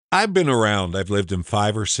I've been around. I've lived in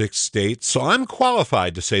 5 or 6 states, so I'm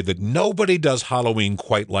qualified to say that nobody does Halloween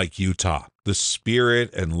quite like Utah. The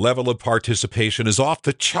spirit and level of participation is off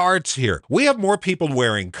the charts here. We have more people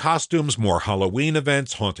wearing costumes, more Halloween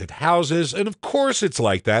events, haunted houses, and of course it's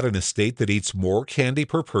like that in a state that eats more candy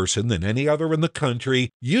per person than any other in the country.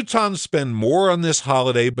 Utahns spend more on this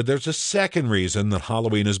holiday, but there's a second reason that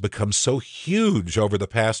Halloween has become so huge over the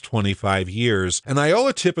past 25 years, and I owe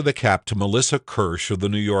a tip of the cap to Melissa Kirsch of the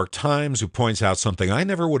New York Times, who points out something I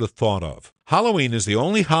never would have thought of. Halloween is the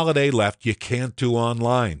only holiday left you can't do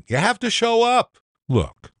online. You have to show up.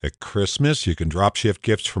 Look, at Christmas, you can drop ship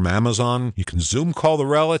gifts from Amazon. You can Zoom call the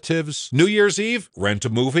relatives. New Year's Eve, rent a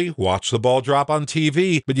movie, watch the ball drop on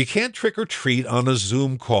TV. But you can't trick or treat on a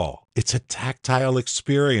Zoom call. It's a tactile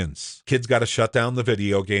experience. Kids got to shut down the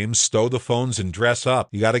video games, stow the phones, and dress up.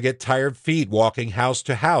 You got to get tired feet walking house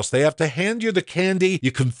to house. They have to hand you the candy.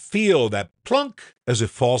 You can feel that plunk as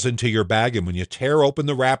it falls into your bag. And when you tear open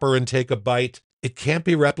the wrapper and take a bite, it can't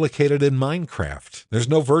be replicated in Minecraft. There's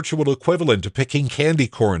no virtual equivalent to picking candy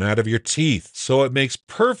corn out of your teeth. So it makes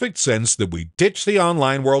perfect sense that we ditch the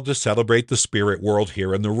online world to celebrate the spirit world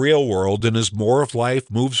here in the real world, and as more of life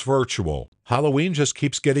moves virtual, Halloween just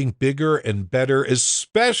keeps getting bigger and better,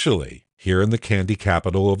 especially here in the candy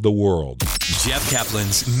capital of the world. Jeff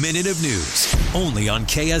Kaplan's Minute of News, only on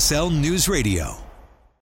KSL News Radio.